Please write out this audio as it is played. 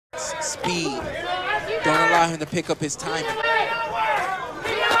It's speed. Don't allow him to pick up his timing.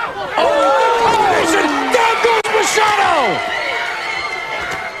 Combination! Down goes Machado!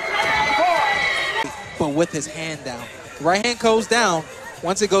 But with his hand down. Right hand goes down.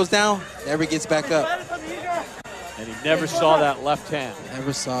 Once it goes down, never gets back up. And he never saw that left hand.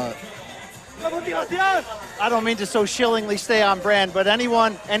 Never saw it. I don't mean to so shillingly stay on brand, but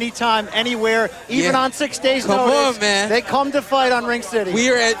anyone, anytime, anywhere, even on 6 days notice, man. They come to fight on Ring City.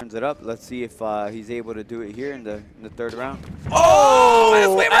 We are at. Turns it up. Let's see if he's able to do it here in the third round. Oh, as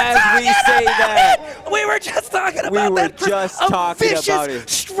we say that, we were just talking about that. We were just talking about it.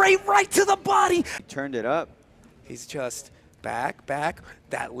 Straight right to the body. He turned it up. He's just back.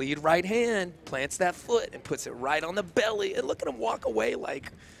 That lead right hand plants that foot and puts it right on the belly. And look at him walk away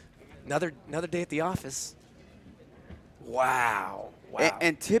like another day at the office. Wow.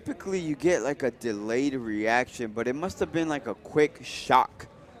 And typically you get like a delayed reaction, but it must have been like a quick shock.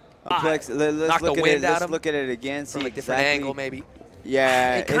 Let's Knock look the at wind it. out Let's of him look at it again. See from a different exactly. angle, maybe.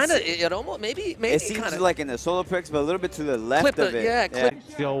 Yeah. It kind of, it almost, maybe it seems kinda, like in the solar plex, but a little bit to the left of it. Yeah, clip.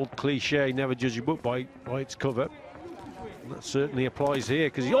 It's the old cliche, never judge a book by its cover. That certainly applies here,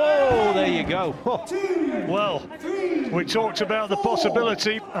 because, oh, there you go. Oh. Well, we talked about the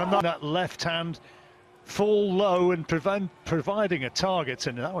possibility, and that left hand fall low and providing a target,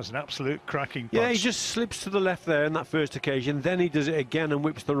 and that was an absolute cracking punch. Yeah, he just slips to the left there in that first occasion, then he does it again and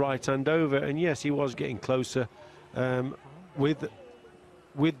whips the right hand over, and yes, he was getting closer with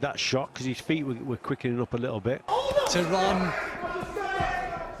that shot, because his feet were quickening up a little bit. To run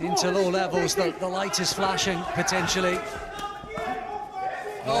into low levels, the light is flashing, potentially.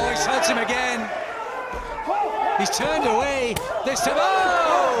 Oh, he's hurt him again. He's turned away this time.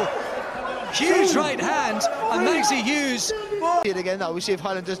 Oh! Huge right hand, and Maxie Hughes. It again now. We see if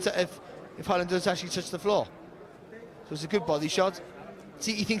Highland does actually touch the floor. So it's a good body shot.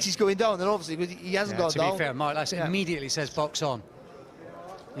 See, he thinks he's going down, and obviously he hasn't gone down. To be fair, Mark Lassett immediately says box on.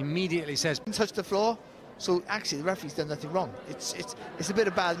 Immediately says touch the floor. So actually, the referee's done nothing wrong. It's a bit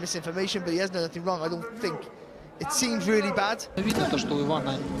of bad misinformation, but he hasn't done nothing wrong. I don't think. It seems really bad. Видно то, что у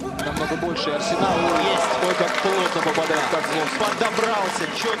Ивана намного больше арсенал. Есть. Ой, как плотно попадает, как подобрался,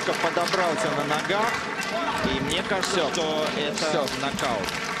 четко подобрался на ногах. И мне кажется, что это нокаут.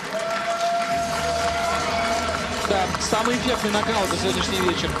 Да, самый эффектный нокаут за сегодняшний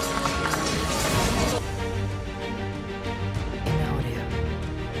вечер.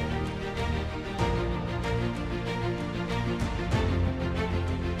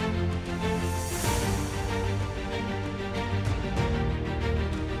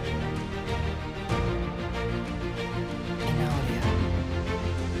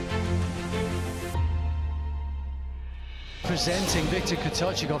 presenting Viktor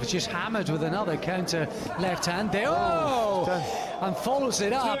Kotochikov is just hammered with another counter left hand there. Oh! And follows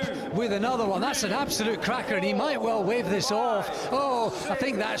it up with another one. That's an absolute cracker, and he might well wave this off. Oh, I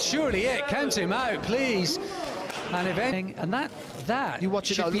think that's surely it. Count him out, please. And if anything, and that you watch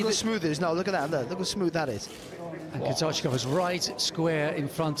it now. Look how smooth it is now. Look at that. Look how smooth that is. And Kotochikov was right square in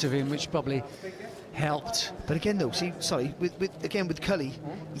front of him, which probably helped. But again, though, see, sorry, with Cully,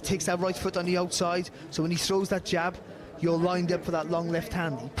 he takes that right foot on the outside, so when he throws that jab, you're lined up for that long left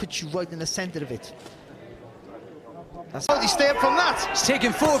hand. He puts you right in the centre of it. That's how you stay up from that. He's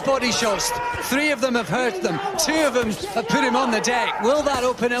taken 4 body shots. 3 of them have hurt them. 2 of them have put him on the deck. Will that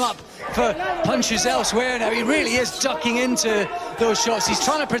open him up for punches elsewhere? Now, he really is ducking into those shots. He's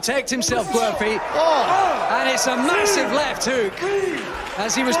trying to protect himself, Guerfi. Oh! And it's a massive left hook.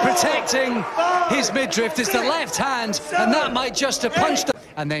 As he was protecting his midriff, it's the left hand, and that might just have punched him.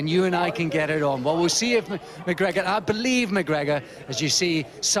 And then you and I can get it on. Well, we'll see if McGregor, I believe McGregor, as you see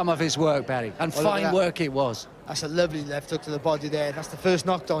some of his work, Barry. And fine work it was. That's a lovely left hook to the body there. That's the first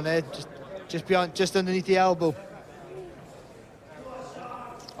knockdown there, just underneath the elbow.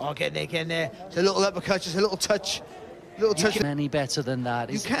 Oh, getting there. It's a little uppercut, just a little touch. Any better than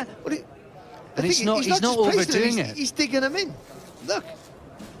that. You can't. And he's not overdoing it. He's digging them in. Look.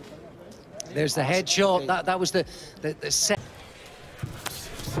 There's the head shot. That was the set.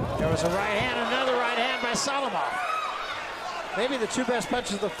 There was a right hand, another right hand by Solomon. Maybe the 2 best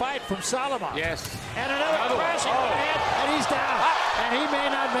punches of the fight from Solomon. Yes. And another crashing right hand, and he's down. And he may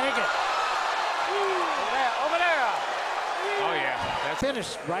not make it. Over there. Oh, yeah. That's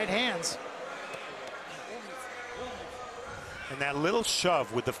finished. Right hands. And that little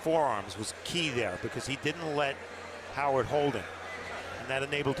shove with the forearms was key there because he didn't let Howard hold him. And that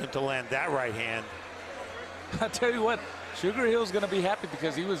enabled him to land that right hand. I tell you what, Sugar Hill's going to be happy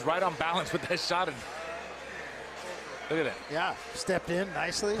because he was right on balance with that shot. And look at that. Yeah, stepped in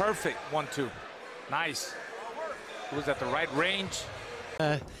nicely. Perfect 1-2. Nice. It was at the right range.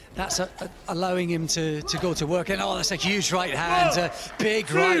 That's allowing him to go to work. And oh, that's a huge right hand, a big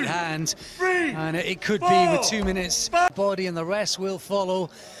right hand. And it could be with 2 minutes body, and the rest will follow.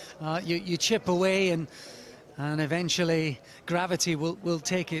 You chip away, and eventually gravity will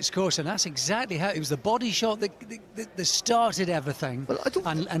take its course, and that's exactly how it was. The body shot that started everything,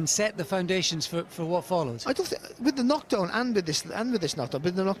 and set the foundations for what followed. I don't think, with the knockdown and with this knockdown,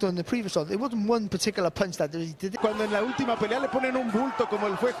 with the knockdown in the previous round, it wasn't one particular punch that he did. Cuando en la última pelea le ponen un bulto como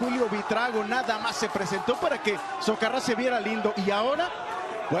el fue Julio Vitrago, nada más se presentó para que Socarrás se viera lindo, y ahora,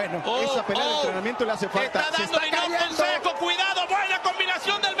 bueno, esa pelea de entrenamiento le hace falta. Está dando el consejo, cuidado, buena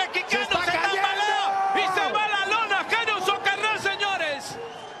combinación del mexicano, se embaló y se va la lona, Jairo Socarrás, señores.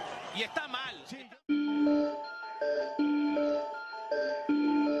 Y está mal.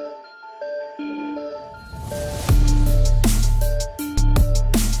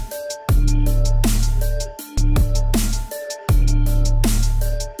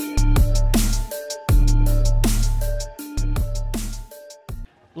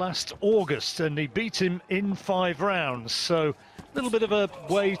 Last August, and he beat him in 5 rounds, so a little bit of a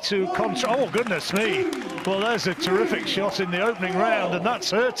way to oh goodness me, well there's a terrific shot in the opening round, and that's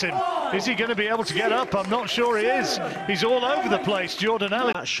hurt him. Is he going to be able to get up? I'm not sure he is. He's all over the place, Jordan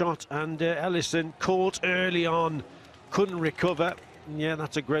Ellison. That shot, and Ellison caught early on, couldn't recover. Yeah,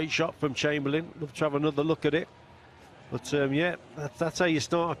 that's a great shot from Chamberlain. Love to have another look at it. But yeah, that's how you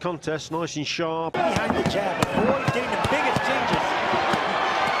start a contest, nice and sharp. Behind the jab, avoid getting the big exchanges.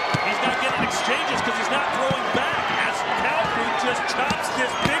 He's not getting exchanges because he's not throwing back, as Calvary just chops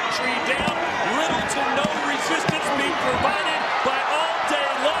this big tree down. Little to no resistance being provided by all day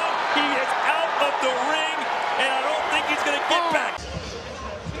long. He is out of the ring, and I don't think he's going to get back.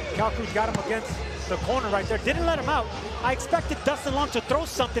 Calvary got him against the corner right there, didn't let him out. I expected Dustin Long to throw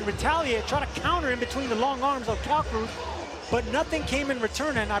something, retaliate, try to counter in between the long arms of Calvary, but nothing came in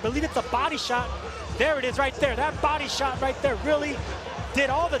return, and I believe it's a body shot. There it is right there. That body shot right there really did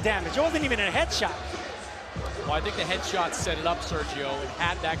all the damage. It wasn't even a headshot. Well, I think the headshot set it up, Sergio, and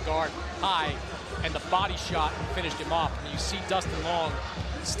had that guard high, and the body shot finished him off. And you see Dustin Long.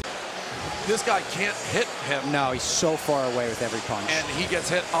 This guy can't hit him. No, he's so far away with every punch. And he gets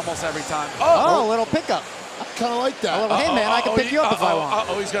hit almost every time. Oh, a little pickup. I kind of like that. Hey, man, I can pick you up if I want.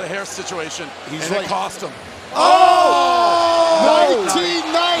 Oh, he's got a hair situation. He's and it cost him. Oh!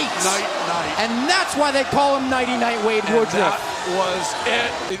 Nighty-night! Night-night. And that's why they call him Nighty-Night Wade Woodruff. That was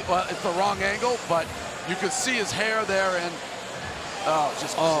it. Well, it's the wrong angle, but you could see his hair there, and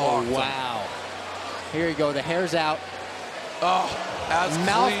just clogged him. Wow. Here you go. The hair's out. Oh, as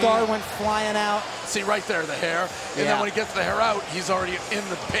mouth clean. guard went flying out. See right there, the hair. And then when he gets the hair out, he's already in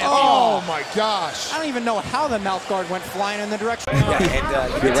the pantheon. Oh my gosh. I don't even know how the mouth guard went flying in the direction. Yeah,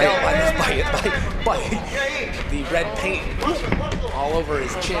 and you can tell by the red paint all over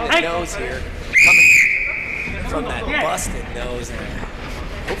his chin and nose here, coming from that busted nose. And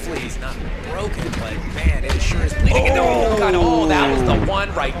hopefully he's not broken, but man, it sure is bleeding. Oh, that was the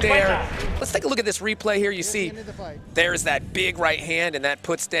one right there. Let's take a look at this replay here. You see, there's that big right hand, and that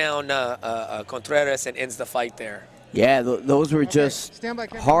puts down Contreras and ends the fight there. Yeah, those were just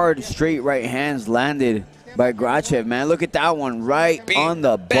hard, straight right hands landed by Grachev, man. Look at that one right on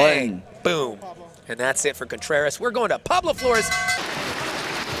the button. Boom. And that's it for Contreras. We're going to Pablo Flores.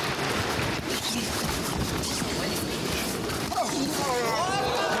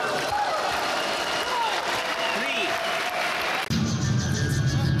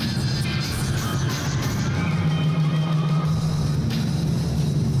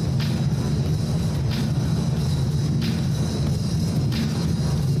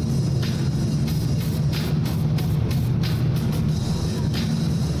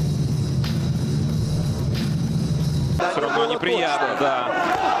 Все равно неприятно, да.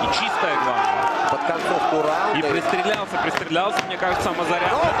 И чистая, главное. Под концовку раунда. И пристрелялся, мне кажется, Амазарян.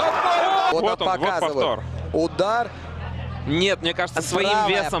 Вот он, вот повтор. Удар. Нет, мне кажется, своим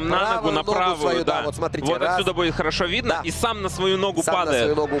весом на ногу, на правую, да. Вот смотрите, вот отсюда будет хорошо видно, и сам на свою ногу падает.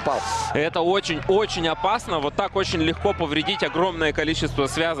 На свою ногу упал. Это очень-очень опасно. Вот так очень легко повредить огромное количество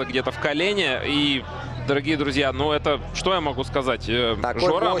связок где-то в колене. И, дорогие друзья, ну это, что я могу сказать?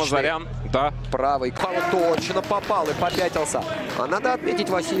 Жора Амазарян, да. Правый точно попал и попятился. А надо отметить,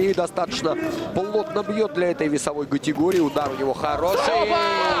 Василий достаточно плотно бьет для этой весовой категории. Удар у него хороший.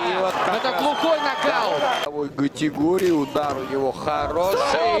 Вот это глухой нокаут. Весовой категории удар у него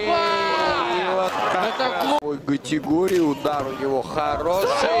хороший. Вот это глухой категории удар у него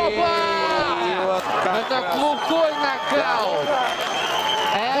хороший. Вот это глухой нокаут.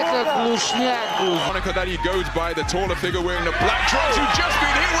 Это глушняк. Monica that he goes by, the taller figure wearing the black trunks, who just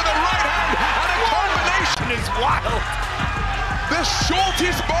been hit with a right hand, and a combination is wild. The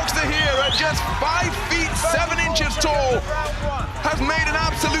shortest boxer here at just 5 feet 7 inches tall has made an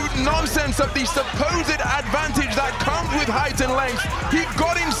absolute nonsense of the supposed advantage that comes with height and length. He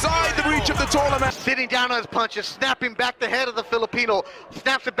got inside the reach of the taller man. Sitting down on his punches, snapping back the head of the Filipino,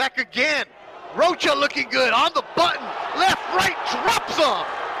 snaps it back again. Rocha looking good on the button, left, right, drops him.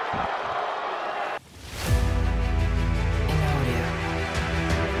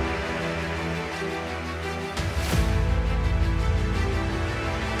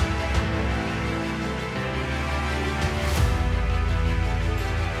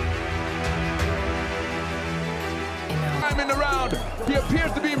 In the round, he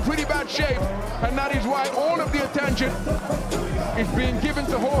appears to be in pretty bad shape, and that is why all of the attention is being given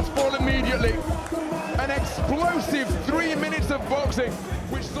to Horsfall immediately. An explosive 3 minutes of boxing,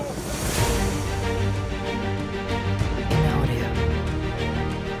 which saw...